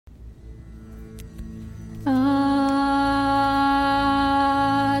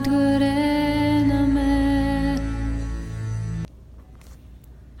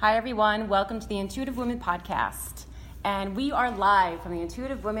Hi, everyone. Welcome to the Intuitive Women Podcast. And we are live from the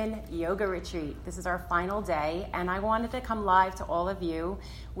Intuitive Women Yoga Retreat. This is our final day, and I wanted to come live to all of you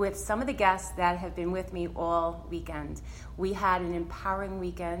with some of the guests that have been with me all weekend. We had an empowering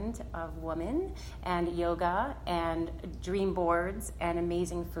weekend of women and yoga and dream boards and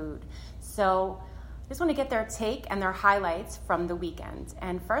amazing food. So I just want to get their take and their highlights from the weekend.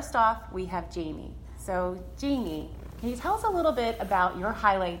 And first off, we have Jamie. So Jamie, can you tell us a little bit about your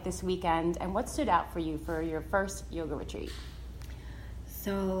highlight this weekend and what stood out for you for your first yoga retreat?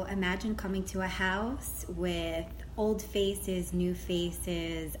 So imagine coming to a house with old faces, new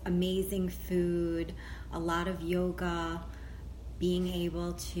faces, amazing food, a lot of yoga, being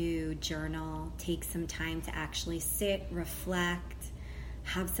able to journal, take some time to actually sit, reflect,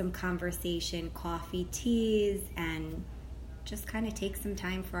 have some conversation, coffee, teas, and just kind of take some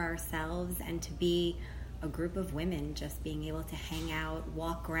time for ourselves and to be a group of women, just being able to hang out,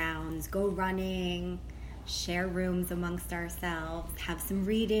 walk rounds, go running, share rooms amongst ourselves, have some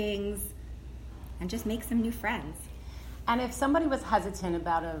readings, and just make some new friends. And if somebody was hesitant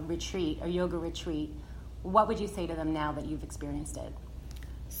about a retreat, a yoga retreat, what would you say to them now that you've experienced it?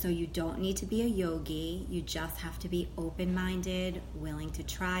 So you don't need to be a yogi. You just have to be open-minded, willing to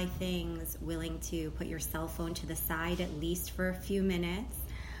try things, willing to put your cell phone to the side at least for a few minutes,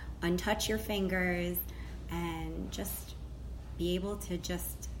 untouch your fingers, and just be able to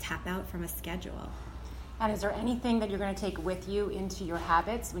just tap out from a schedule. And is there anything that you're going to take with you into your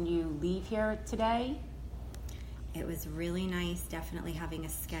habits when you leave here today? It was really nice, definitely having a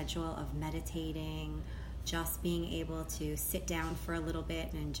schedule of meditating, just being able to sit down for a little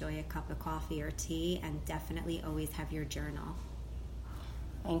bit and enjoy a cup of coffee or tea, and definitely always have your journal.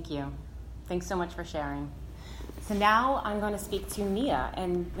 Thank you. Thanks so much for sharing. So now I'm going to speak to Mia,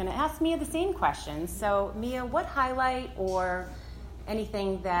 and I'm going to ask Mia the same question. So Mia, what highlight or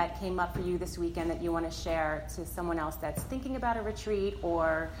anything that came up for you this weekend that you want to share to someone else that's thinking about a retreat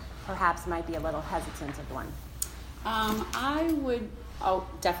or perhaps might be a little hesitant of one? I would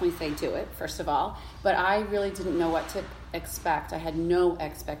definitely say do it, first of all, but I really didn't know what to expect. I had no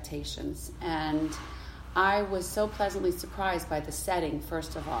expectations, and I was so pleasantly surprised by the setting,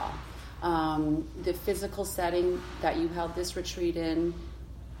 first of all. The physical setting that you held this retreat in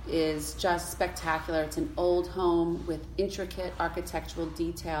is just spectacular. It's an old home with intricate architectural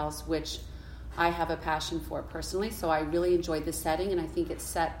details, which I have a passion for personally. So I really enjoyed the setting, and I think it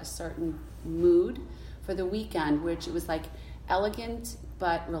set a certain mood for the weekend, which it was like elegant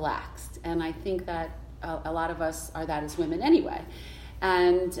but relaxed. And I think that a lot of us are that as women anyway.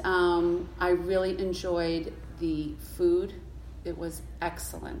 And I really enjoyed the food. It was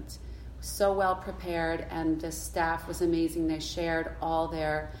excellent. So well prepared, and the staff was amazing. They shared all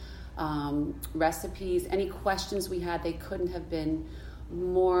their recipes. Any questions we had, they couldn't have been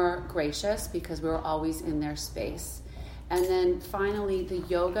more gracious because we were always in their space. And then finally, the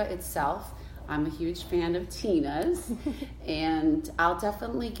yoga itself. I'm a huge fan of Tina's, and I'll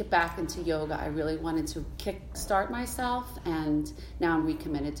definitely get back into yoga. I really wanted to kickstart myself, and now I'm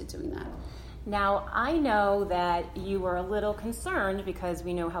recommitted to doing that. Now, I know that you were a little concerned because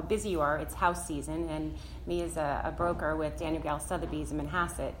we know how busy you are. It's house season, and me as a broker with Daniel Gale Sotheby's in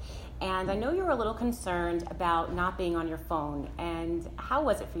Manhasset. And I know you were a little concerned about not being on your phone. And how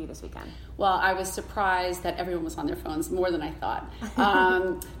was it for you this weekend? Well, I was surprised that everyone was on their phones, more than I thought.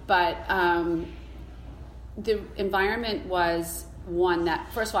 But the environment was one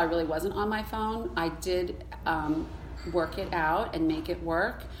that, first of all, I really wasn't on my phone. I did work it out and make it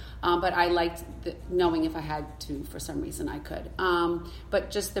work. But I liked knowing if I had to, for some reason, I could.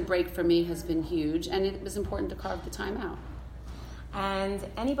 But just the break for me has been huge, and it was important to carve the time out. And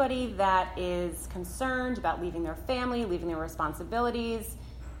anybody that is concerned about leaving their family, leaving their responsibilities,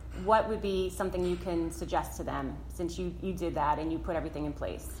 what would be something you can suggest to them since you did that and you put everything in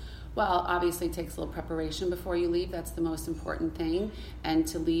place? Well, obviously it takes a little preparation before you leave. That's the most important thing. And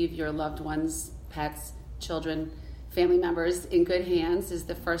to leave your loved ones, pets, children, family members in good hands is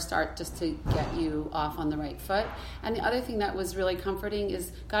the first start, just to get you off on the right foot. And the other thing that was really comforting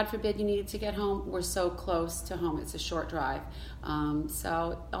is, God forbid you needed to get home, we're so close to home. It's a short drive.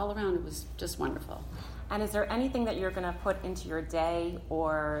 So all around it was just wonderful. And is there anything that you're going to put into your day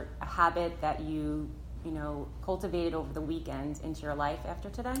or a habit that you cultivated over the weekend into your life after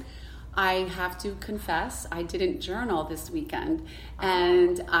today? I have to confess, I didn't journal this weekend,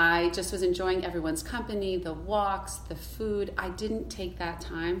 and I just was enjoying everyone's company, the walks, the food. I didn't take that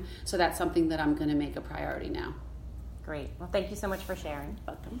time, so that's something that I'm going to make a priority now. Great. Well, thank you so much for sharing.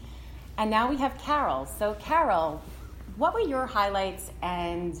 Welcome. And now we have Carol. So Carol, what were your highlights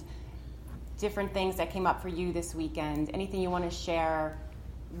and different things that came up for you this weekend? Anything you want to share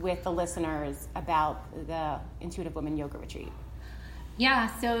with the listeners about the Intuitive Women Yoga Retreat? Yeah,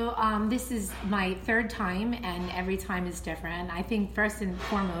 so this is my third time, and every time is different. I think first and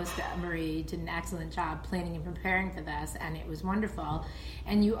foremost, Marie did an excellent job planning and preparing for this, and it was wonderful.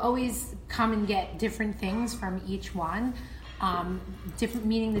 And you always come and get different things from each one.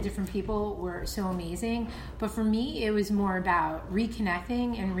 Meeting the different people were so amazing. But for me, it was more about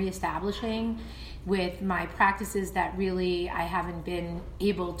reconnecting and reestablishing with my practices that really I haven't been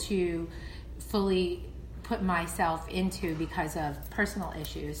able to fully put myself into because of personal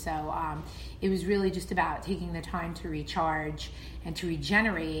issues. So it was really just about taking the time to recharge and to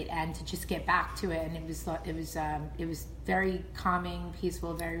regenerate and to just get back to it. And it was very calming,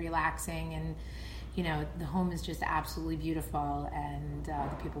 peaceful, very relaxing, and the home is just absolutely beautiful, and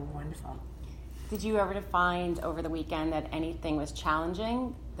the people were wonderful. Did you ever find over the weekend that anything was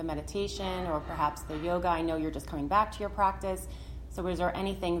challenging, the meditation or perhaps the yoga? I know you're just coming back to your practice. So was there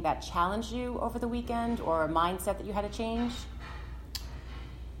anything that challenged you over the weekend, or a mindset that you had to change?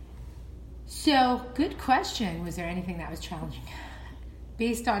 So, good question. Was there anything that was challenging?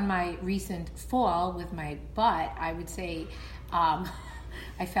 Based on my recent fall with my butt, I would say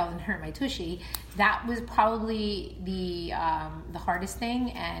I fell and hurt my tushy. That was probably the hardest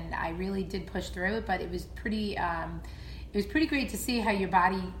thing, and I really did push through it. But it was pretty great to see how your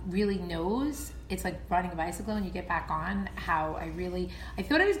body really knows. It's like riding a bicycle and you get back on. I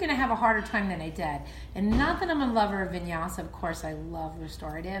thought I was going to have a harder time than I did. And not that I'm a lover of vinyasa, of course I love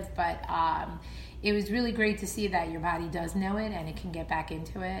restorative, but it was really great to see that your body does know it and it can get back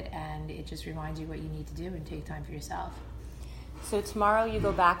into it, and it just reminds you what you need to do and take time for yourself. So tomorrow you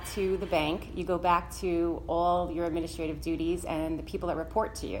go back to the bank, you go back to all your administrative duties and the people that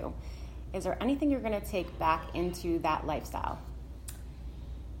report to you. Is there anything you're going to take back into that lifestyle?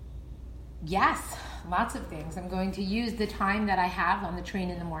 Yes, lots of things. I'm going to use the time that I have on the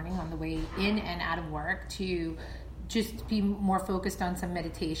train in the morning on the way in and out of work to just be more focused on some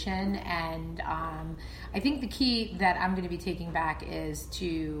meditation. And I think the key that I'm going to be taking back is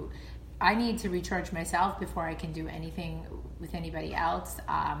I need to recharge myself before I can do anything with anybody else.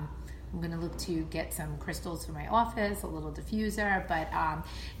 I'm going to look to get some crystals for my office, a little diffuser, but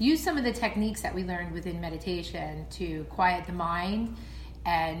use some of the techniques that we learned within meditation to quiet the mind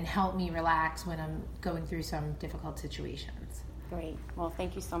and help me relax when I'm going through some difficult situations. Great. Well,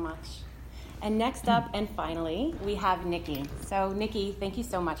 thank you so much. And next up, and finally, we have Nikki. So, Nikki, thank you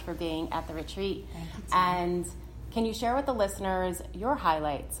so much for being at the retreat. Thank you. And can you share with the listeners your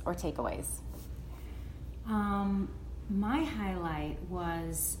highlights or takeaways? My highlight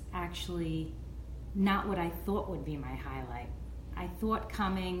was actually not what I thought would be my highlight. I thought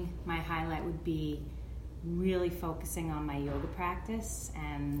my highlight would be really focusing on my yoga practice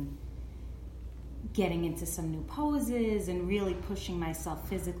and getting into some new poses and really pushing myself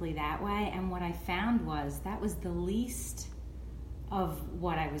physically that way. And what I found was that was the least of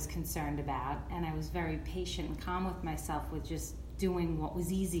what I was concerned about, and I was very patient and calm with myself with just doing what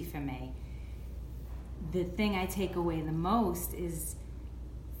was easy for me. The thing I take away the most is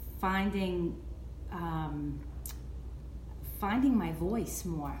finding my voice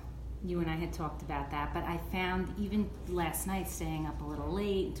more. You and I had talked about that, but I found even last night, staying up a little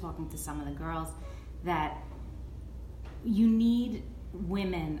late and talking to some of the girls, that you need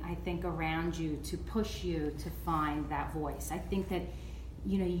women, I think, around you to push you to find that voice. I think that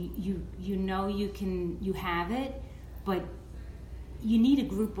you have it, but you need a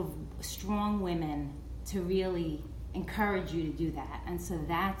group of strong women to really encourage you to do that. And so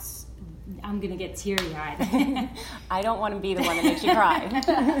I'm going to get teary-eyed. I don't want to be the one that makes you cry.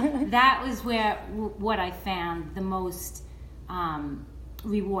 That was what I found the most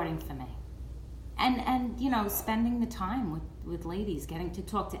rewarding for me. And spending the time with ladies, getting to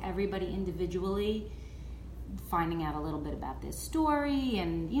talk to everybody individually, finding out a little bit about their story,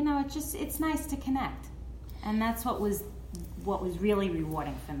 and it's nice to connect. And that's what was really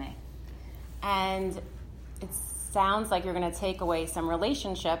rewarding for me. And it sounds like you're going to take away some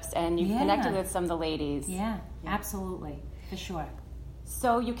relationships, and you connected with some of the ladies. Yeah, absolutely, for sure.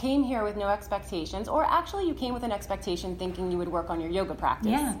 So you came here with no expectations, or actually you came with an expectation thinking you would work on your yoga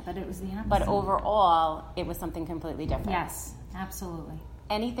practice. Yeah, but it was the opposite. But overall, it was something completely different. Yes, absolutely.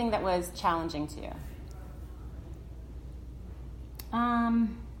 Anything that was challenging to you?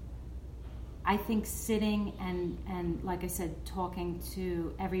 I think sitting and like I said, talking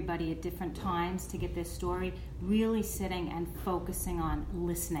to everybody at different times to get their story, really sitting and focusing on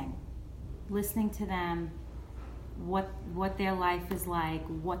listening to them, what their life is like,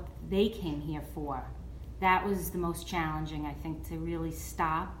 what they came here for. That was the most challenging, I think, to really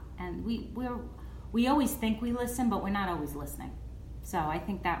stop. And we always think we listen, but we're not always listening. So I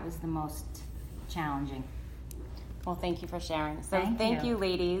think that was the most challenging. Well, thank you for sharing. So Thank you, you.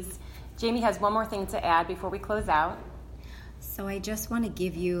 ladies. Jamie has one more thing to add before we close out. So I just want to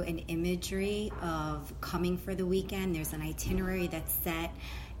give you an imagery of coming for the weekend. There's an itinerary that's set.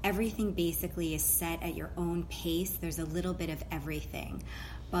 Everything basically is set at your own pace. There's a little bit of everything.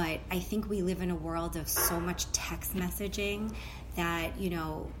 But I think we live in a world of so much text messaging that,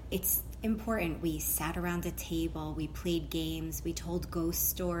 it's important. We sat around a table, we played games, we told ghost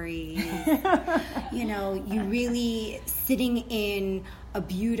stories. You really sitting in a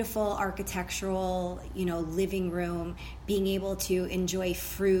beautiful architectural, living room, being able to enjoy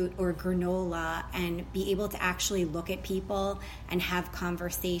fruit or granola and be able to actually look at people and have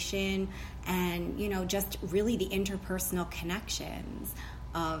conversation and, just really the interpersonal connections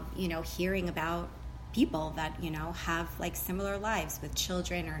of, hearing about people that, have like similar lives with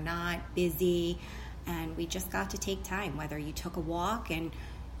children or not, busy. And we just got to take time, whether you took a walk and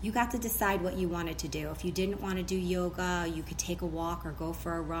you got to decide what you wanted to do. If you didn't want to do yoga, you could take a walk or go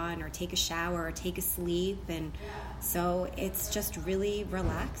for a run or take a shower or take a sleep. And so it's just really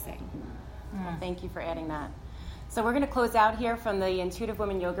relaxing. Thank you for adding that. So we're going to close out here from the Intuitive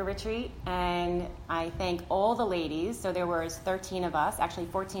Women Yoga Retreat, and I thank all the ladies. So there was 13 of us, actually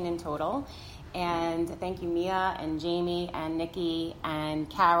 14 in total. And thank you, Mia and Jamie and Nikki and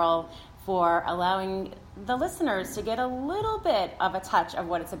Carol, for allowing the listeners to get a little bit of a touch of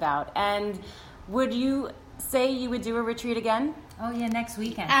what it's about. And would you say you would do a retreat again? Oh yeah, next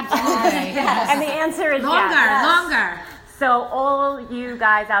weekend. Absolutely. And the answer is Longer, yes. longer. So all you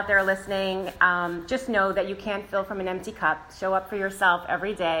guys out there listening, just know that you can't fill from an empty cup. Show up for yourself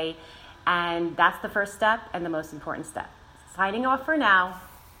every day. And that's the first step and the most important step. Signing off for now.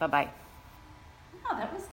 Bye-bye.